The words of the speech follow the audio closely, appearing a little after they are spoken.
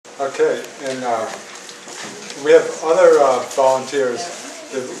Okay, and we have other volunteers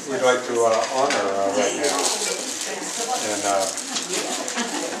that we'd like to honor right now. And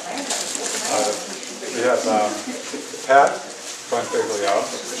we have Pat Bonfiglio.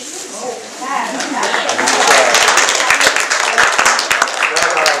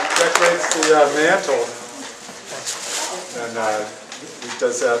 Decorates the mantle, and he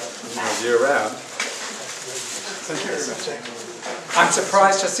does that year-round. Thank you very much. I'm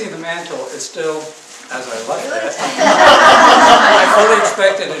surprised to see the mantle is still as I left it. I fully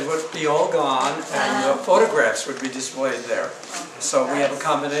expected it would be all gone and the photographs would be displayed there. So we have a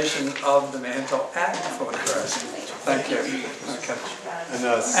combination of the mantle and the photographs. Thank you. Okay. And,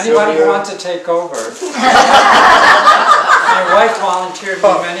 anybody Sylvia, want to take over? My wife volunteered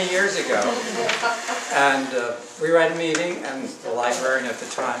me many years ago, and we were at a meeting, and the librarian at the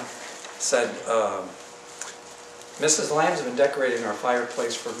time said, Mrs. Lamb's been decorating our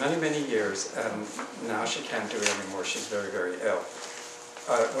fireplace for many, many years, and now she can't do it anymore. She's very, very ill.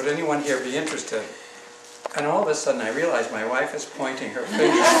 Would anyone here be interested? And all of a sudden I realized my wife is pointing her finger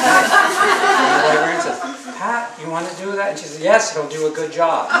at me. And the librarian says, Pat, you want to do that? And she says, yes, he'll do a good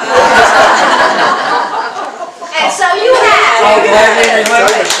job. And so you have. I'll gladly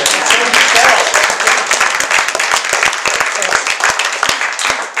relinquish it.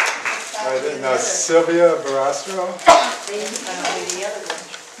 Right, and Sylvia Barastro.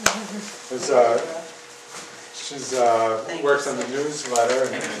 She's works on the newsletter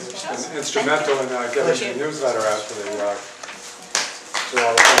and she's been instrumental in getting the newsletter out to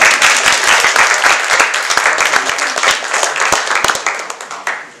all the families.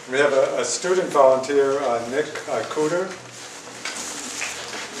 We have a student volunteer, Nick Cooter.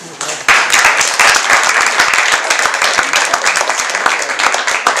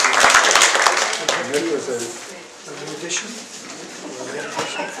 Nick was a new edition?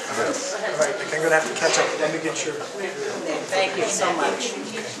 Yes. All right, I'm going to have to catch up. Let me get your... Thank you so much.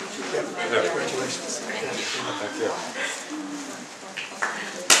 Yep. Congratulations. Thank you.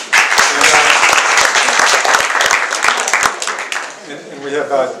 And we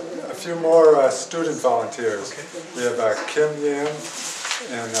have a few more student volunteers. Okay. We have Kim Yam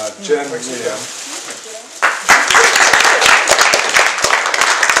and Jen Yam.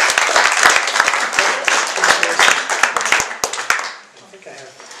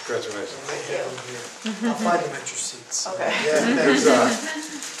 Congratulations. I'll find them at your seats. Okay. Yeah, There's, you'll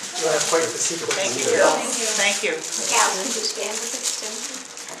have quite the sequence. Thank you. Thank you. Cal, would you stand with us, Tim?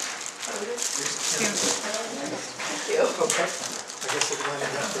 Thank you. Okay. I guess we'll line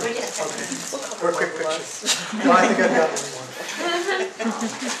it up. Oh, yes. Okay. Or a quick picture. No, I think I've got one.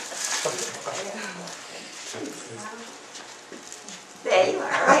 There you are.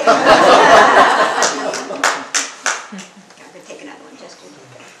 I'm going to take another one, just in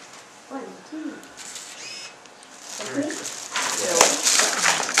case. 1, 2.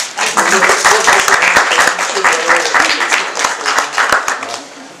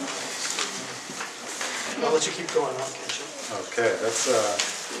 I'll let you keep going. I'll catch up. okay, that's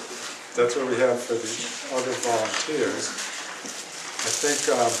what we have for the other volunteers. I think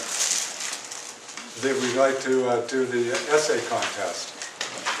that we'd like to do the essay contest.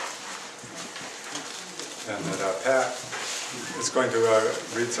 And that Pat is going to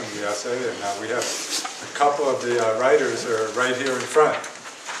read some of the essay, and we have a couple of the writers are right here in front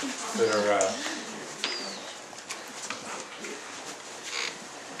that are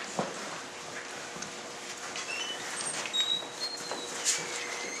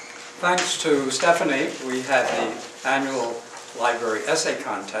Thanks to Stephanie, we had the annual library essay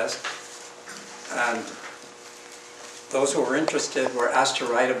contest, and those who were interested were asked to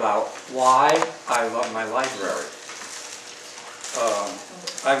write about why I love my library.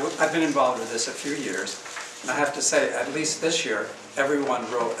 I've been involved with this a few years, and I have to say, at least this year, everyone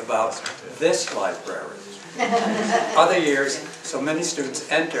wrote about this library. Other years, so many students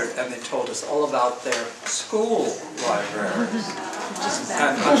entered and they told us all about their school libraries.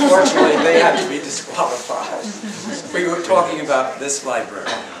 And unfortunately, they had to be disqualified. We were talking about this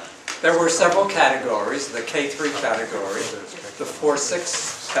library. There were several categories: the K-3 category, the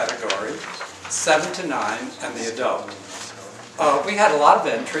 4-6 category, 7 to 9, and the adult. We had a lot of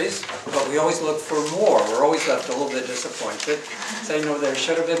entries, but we always looked for more. We're always left a little bit disappointed, saying, no, there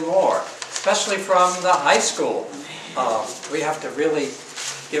should have been more, especially from the high school. We have to really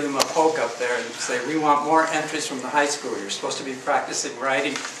give them a poke up there and say, we want more entries from the high school. You're supposed to be practicing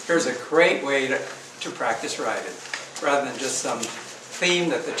writing. Here's a great way to practice writing, rather than just some theme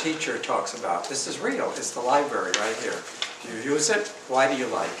that the teacher talks about. This is real. It's the library right here. Do you use it? Why do you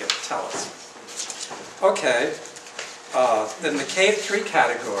like it? Tell us. Okay. In the K-3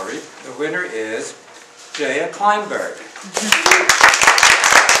 category, the winner is Jaya Kleinberg.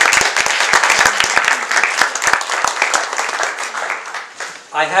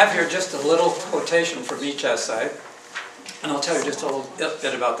 I have here just a little quotation from each essay, and I'll tell you just a little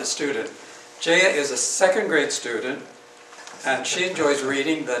bit about the student. Jaya is a second grade student, and she enjoys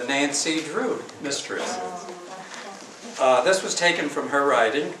reading the Nancy Drew mysteries. This was taken from her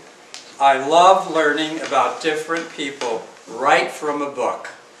writing. I love learning about different people right from a book.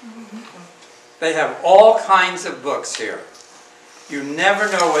 They have all kinds of books here. You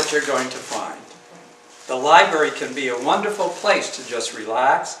never know what you're going to find. The library can be a wonderful place to just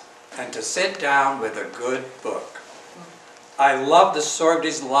relax and to sit down with a good book. I love the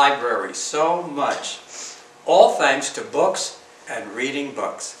Saugerties Library so much. All thanks to books and reading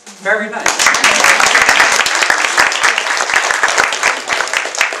books. Very nice.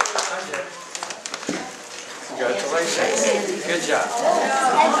 Congratulations. Good job.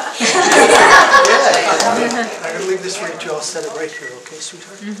 I'm going to leave this for you two. I'll set it right here, okay,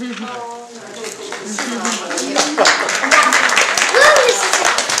 sweetheart?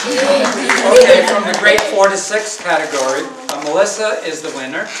 Okay, from the grade 4 to 6 category, Melissa is the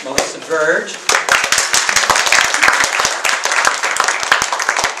winner, Melissa Verge.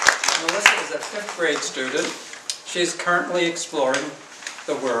 Melissa is a 5th grade student. She's currently exploring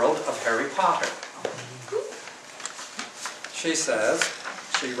the world of Harry Potter. She says,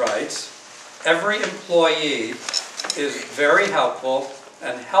 she writes, every employee is very helpful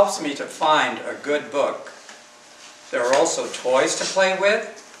and helps me to find a good book. There are also toys to play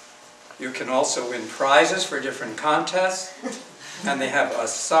with. You can also win prizes for different contests. And they have a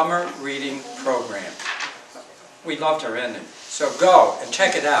summer reading program. We loved her ending. So go and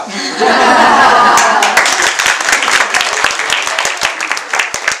check it out.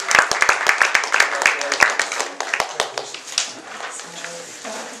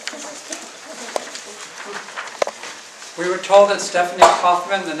 We were told that Stephanie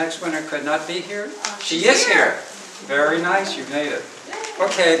Kaufman, the next winner, could not be here. She is here. Very nice, you made it.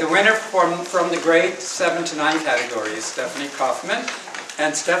 Okay, the winner from the grade 7 to 9 category is Stephanie Kaufman.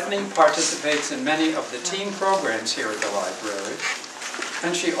 And Stephanie participates in many of the team programs here at the library.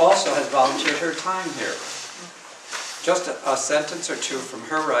 And she also has volunteered her time here. Just a sentence or two from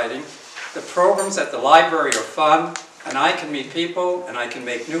her writing. The programs at the library are fun, and I can meet people, and I can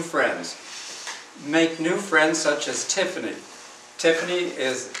make new friends. Make new friends such as Tiffany. Tiffany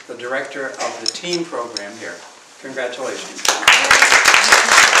is the director of the team program here. Congratulations.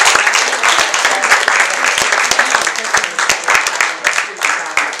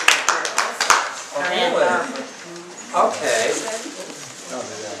 Okay.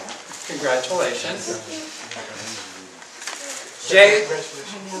 Congratulations. Jay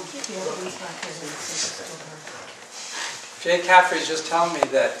Caffrey is just telling me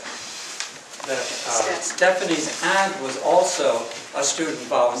that Stephanie's aunt was also a student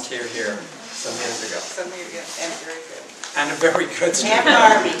volunteer here some years ago. And very good. And a very good student. Aunt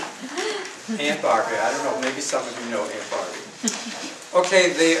Barbie. Aunt Barbie. I don't know, maybe some of you know Aunt Barbie.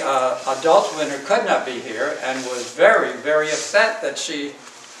 Okay, the adult winner could not be here and was very, very upset that she,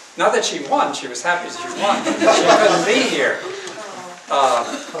 not that she won, she was happy she won, but she couldn't be here.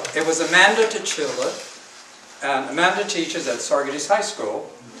 It was Amanda Tachula, and Amanda teaches at Saugerties High School.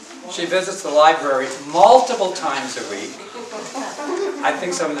 She visits the library multiple times a week. I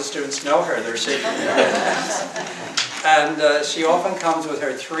think some of the students know her, they're shaking their heads. And she often comes with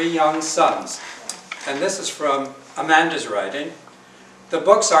her 3 young sons. And this is from Amanda's writing. The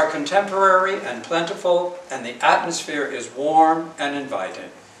books are contemporary and plentiful, and the atmosphere is warm and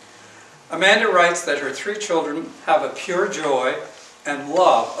inviting. Amanda writes that her 3 children have a pure joy and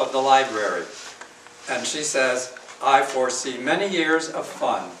love of the library. And she says, I foresee many years of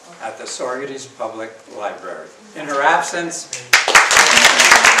fun at the Saugerties Public Library. In her absence,